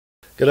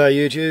G'day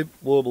YouTube,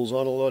 Warbles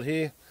on a lot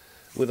here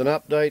with an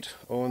update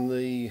on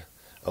the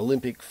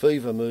Olympic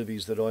fever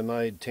movies that I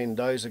made 10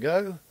 days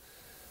ago.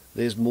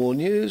 There's more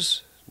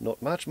news, not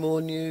much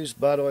more news,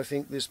 but I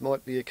think this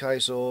might be a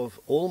case of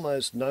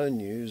almost no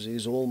news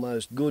is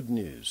almost good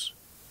news.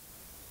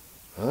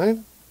 Right?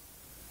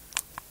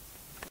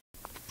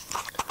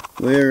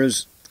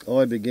 Whereas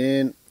I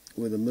began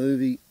with a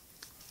movie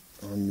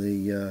on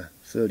the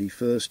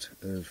 31st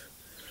of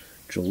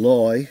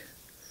July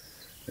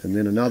and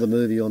then another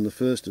movie on the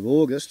 1st of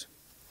August,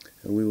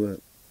 and we were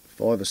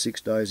 5 or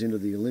 6 days into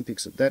the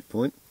Olympics at that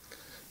point,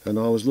 and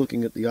I was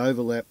looking at the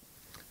overlap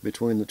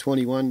between the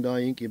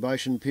 21-day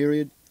incubation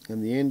period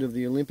and the end of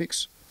the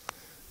Olympics.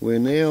 We're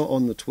now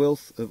on the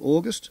 12th of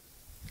August.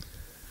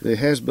 There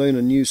has been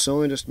a New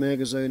Scientist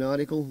magazine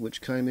article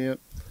which came out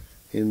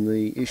in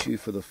the issue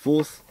for the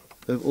 4th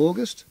of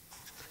August,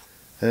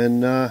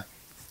 and I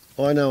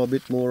know a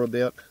bit more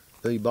about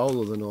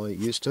Ebola than I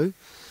used to.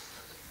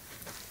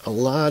 A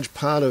large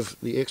part of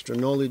the extra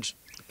knowledge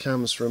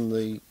comes from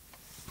the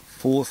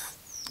 4th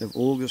of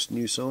August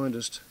New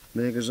Scientist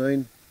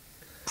magazine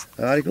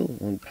article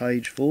on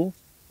page 4,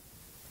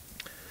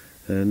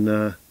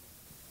 and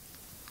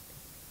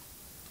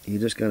you're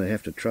just going to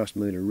have to trust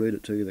me to read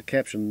it to you. The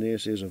caption there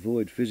says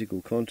avoid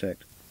physical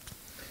contact.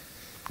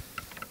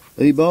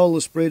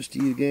 Ebola spreads to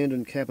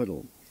Ugandan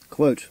capital.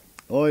 Quote,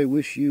 "I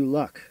wish you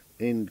luck,"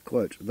 end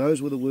quote.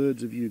 Those were the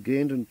words of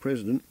Ugandan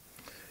President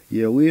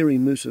Yoweri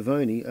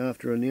Museveni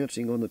after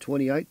announcing on the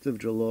 28th of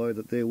July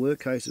that there were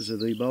cases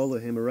of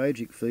Ebola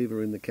hemorrhagic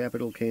fever in the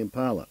capital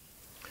Kampala.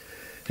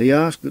 He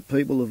asked that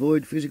people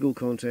avoid physical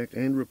contact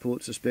and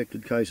report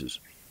suspected cases.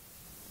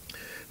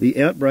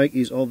 The outbreak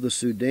is of the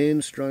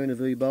Sudan strain of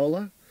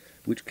Ebola,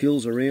 which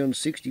kills around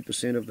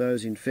 60% of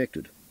those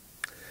infected.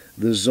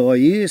 The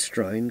Zaire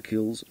strain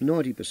kills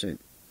 90%.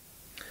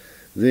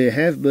 There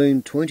have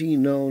been 20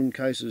 known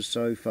cases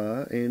so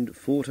far and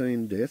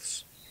 14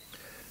 deaths,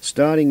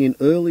 starting in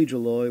early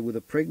July with a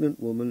pregnant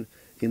woman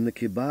in the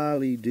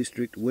Kibale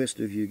district west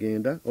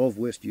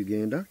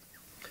Uganda,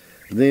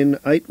 then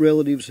 8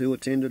 relatives who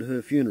attended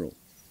her funeral.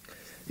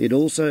 It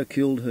also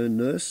killed her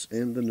nurse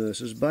and the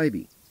nurse's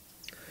baby.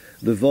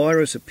 The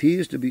virus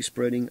appears to be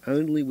spreading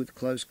only with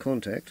close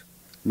contact,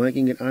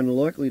 making it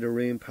unlikely to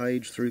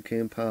rampage through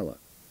Kampala.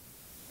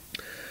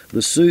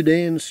 The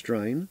Sudan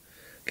strain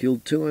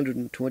killed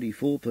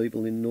 224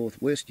 people in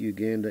northwest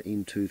Uganda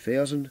in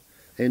 2000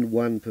 and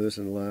 1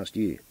 person last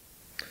year.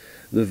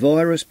 The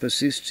virus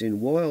persists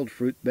in wild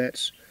fruit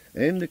bats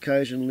and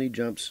occasionally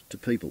jumps to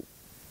people.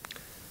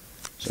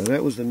 So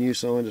that was the New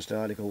Scientist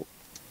article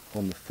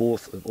on the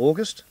 4th of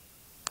August.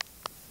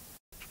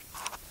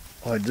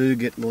 I do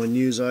get my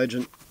news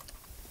agent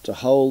to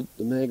hold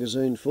the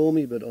magazine for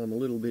me, but I'm a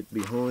little bit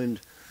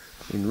behind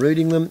in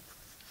reading them,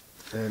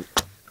 and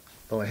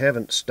I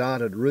haven't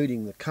started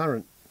reading the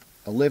current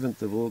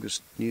 11th of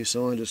August New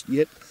Scientist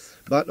yet,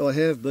 but I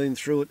have been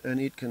through it and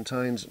it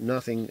contains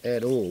nothing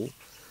at all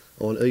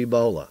on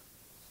Ebola.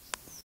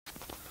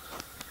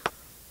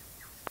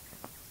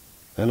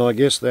 And I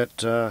guess that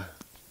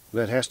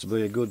that has to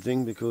be a good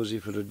thing, because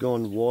if it had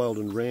gone wild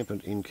and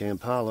rampant in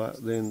Kampala,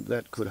 then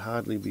that could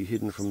hardly be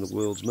hidden from the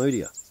world's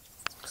media.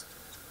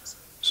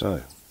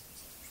 So,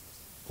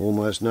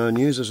 almost no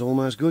news is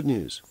almost good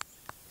news.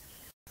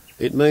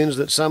 It means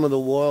that some of the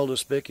wilder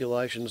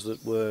speculations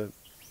that were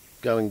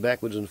going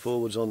backwards and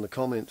forwards on the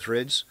comment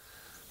threads,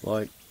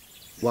 like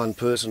one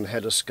person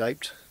had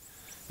escaped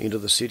into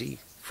the city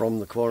from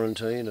the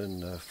quarantine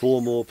and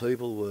 4 more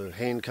people were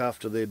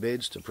handcuffed to their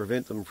beds to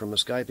prevent them from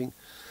escaping,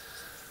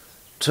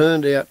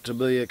 turned out to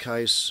be a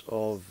case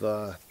of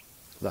the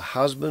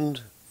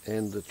husband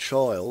and the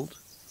child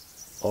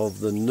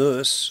of the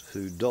nurse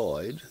who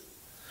died.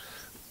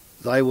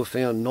 They were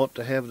found not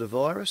to have the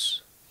virus,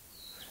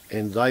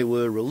 and they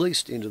were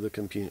released into the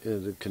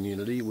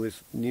community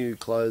with new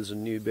clothes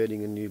and new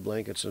bedding and new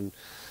blankets, and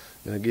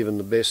given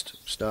the best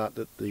start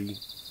that the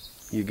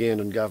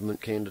Ugandan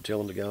government can to tell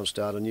them to go and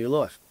start a new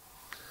life.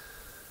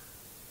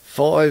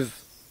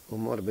 5, or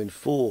might have been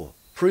 4,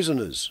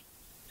 prisoners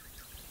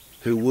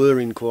who were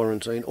in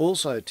quarantine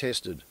also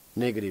tested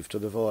negative to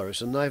the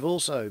virus, and they've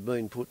also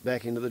been put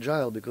back into the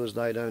jail because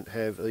they don't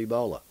have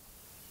Ebola.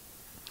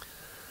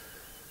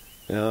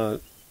 Now,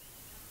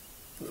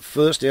 the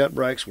first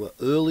outbreaks were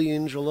early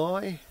in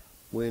July.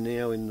 We're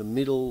now in the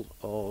middle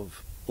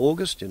of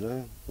August,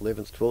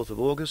 11th, 12th of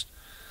August.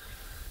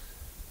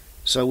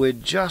 So we're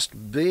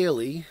just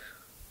barely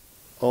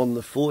on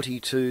the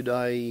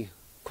 42-day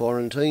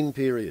quarantine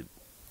period.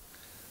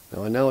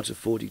 Now I know it's a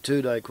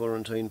 42-day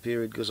quarantine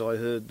period because I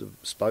heard the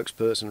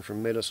spokesperson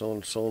from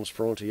Médecins Sans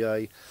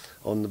Frontières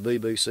on the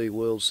BBC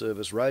World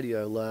Service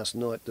radio last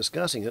night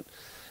discussing it,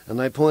 and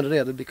they pointed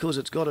out that because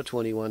it's got a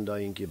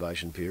 21-day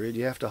incubation period,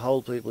 you have to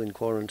hold people in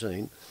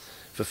quarantine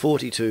for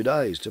 42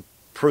 days to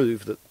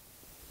prove that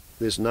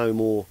there's no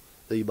more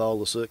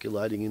Ebola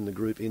circulating in the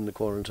group in the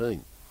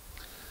quarantine.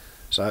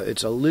 So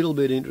it's a little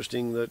bit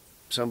interesting that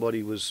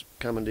somebody was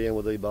coming down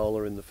with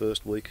Ebola in the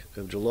first week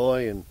of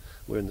July, and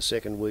we're in the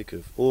second week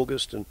of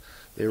August, and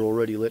they're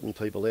already letting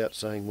people out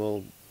saying,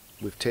 well,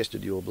 we've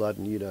tested your blood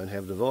and you don't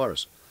have the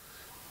virus.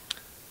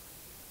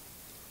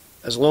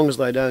 As long as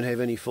they don't have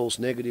any false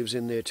negatives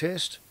in their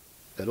test,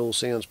 that all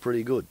sounds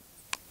pretty good.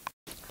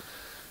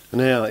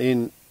 Now,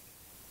 in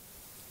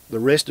the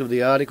rest of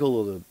the article,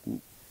 or the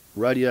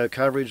radio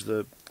coverage,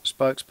 the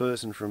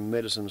spokesperson from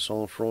Médecins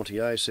Sans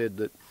Frontières said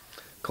that,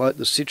 quote,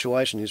 the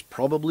situation is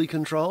probably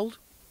controlled.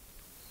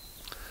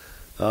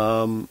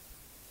 They've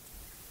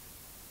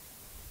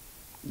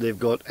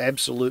got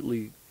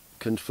absolutely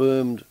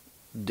confirmed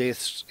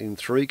deaths in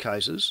 3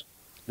 cases.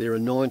 There are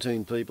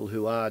 19 people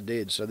who are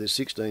dead, so there's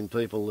 16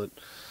 people that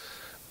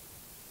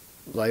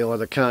they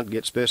either can't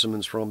get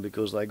specimens from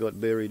because they got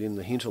buried in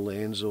the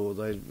hinterlands, or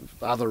they,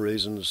 other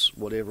reasons,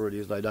 whatever it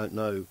is, they don't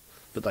know,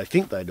 but they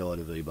think they died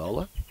of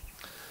Ebola.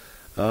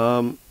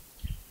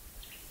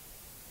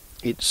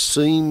 It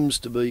seems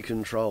to be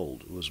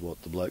controlled, was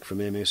what the bloke from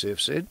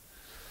MSF said.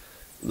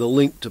 The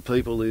link to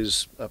people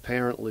is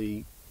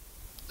apparently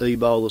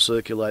Ebola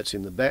circulates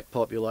in the bat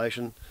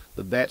population.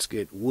 The bats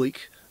get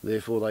weak,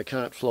 therefore they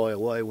can't fly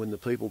away when the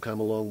people come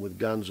along with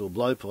guns or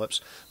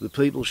blowpipes. The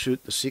people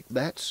shoot the sick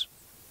bats,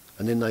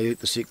 and then they eat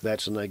the sick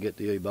bats and they get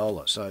the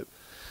Ebola. So,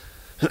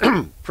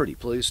 pretty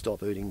please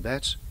stop eating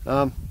bats.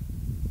 And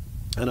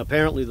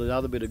apparently the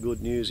other bit of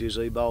good news is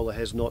Ebola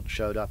has not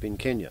showed up in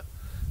Kenya.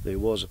 There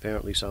was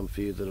apparently some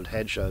fear that it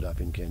had showed up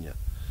in Kenya.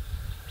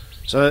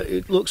 So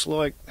it looks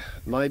like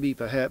maybe,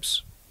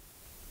 perhaps,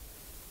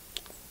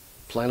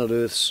 planet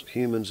Earth's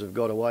humans have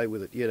got away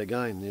with it yet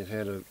again. They've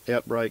had an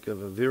outbreak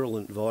of a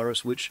virulent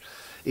virus, which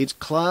it's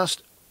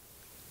classed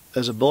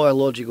as a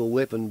biological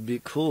weapon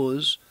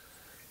because,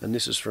 and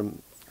this is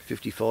from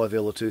 55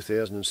 Ella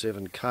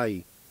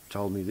 2007K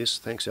told me this,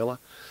 thanks Ella,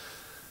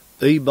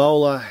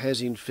 Ebola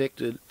has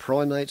infected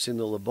primates in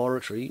the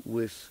laboratory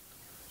with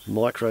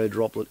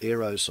microdroplet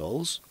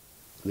aerosols,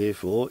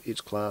 therefore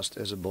it's classed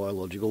as a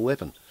biological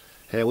weapon.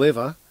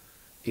 However,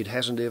 it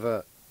hasn't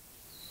ever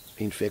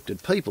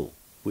infected people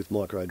with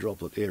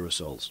microdroplet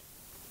aerosols.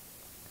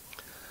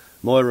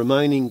 My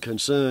remaining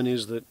concern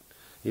is that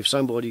if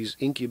somebody's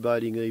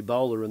incubating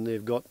Ebola and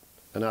they've got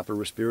an upper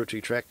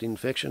respiratory tract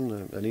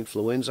infection, an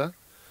influenza,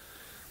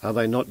 are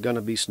they not going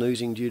to be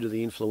sneezing due to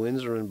the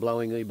influenza and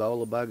blowing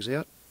Ebola bugs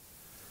out?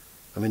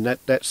 I mean,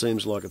 that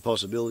seems like a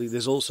possibility.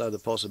 There's also the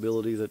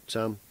possibility that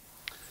the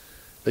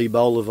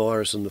Ebola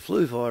virus and the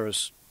flu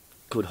virus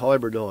could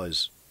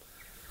hybridise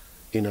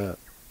in a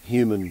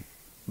human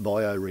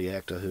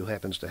bioreactor who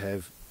happens to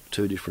have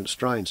 2 different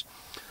strains.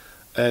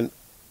 And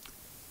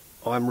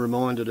I'm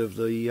reminded of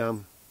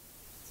the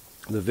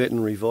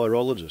veterinary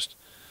virologist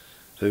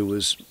who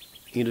was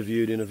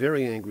interviewed in a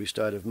very angry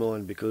state of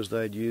mind because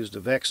they'd used a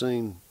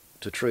vaccine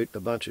to treat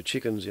a bunch of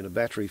chickens in a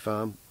battery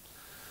farm.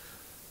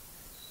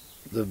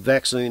 The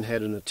vaccine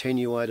had an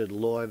attenuated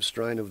live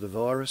strain of the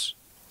virus,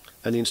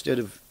 and instead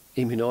of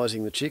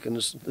immunising the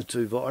chickens, the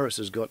 2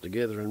 viruses got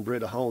together and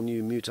bred a whole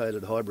new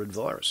mutated hybrid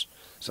virus,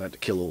 so they had to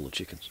kill all the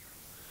chickens.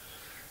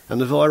 And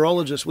the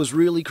virologist was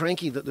really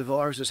cranky that the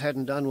viruses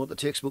hadn't done what the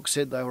textbook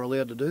said they were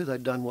allowed to do.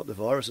 They'd done what the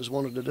viruses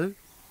wanted to do.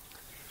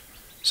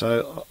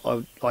 So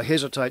I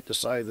hesitate to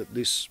say that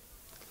this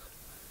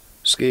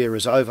scare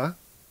is over,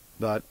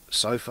 but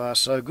so far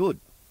so good.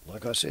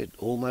 Like I said,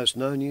 almost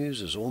no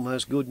news is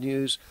almost good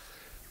news.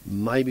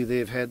 Maybe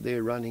they've had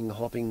their running,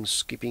 hopping,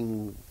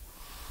 skipping,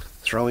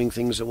 throwing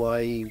things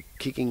away,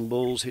 kicking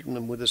balls, hitting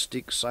them with a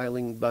stick,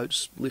 sailing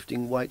boats,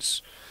 lifting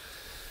weights,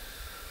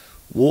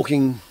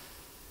 walking,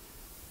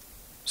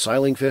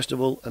 sailing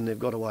festival, and they've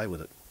got away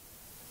with it.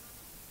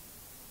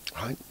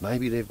 Right?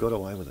 Maybe they've got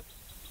away with it.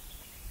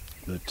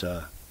 But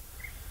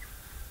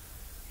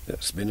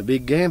it's been a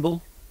big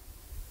gamble.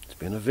 It's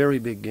been a very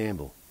big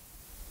gamble.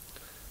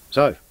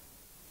 So,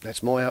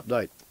 that's my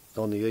update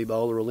on the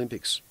Ebola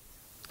Olympics.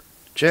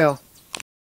 Ciao.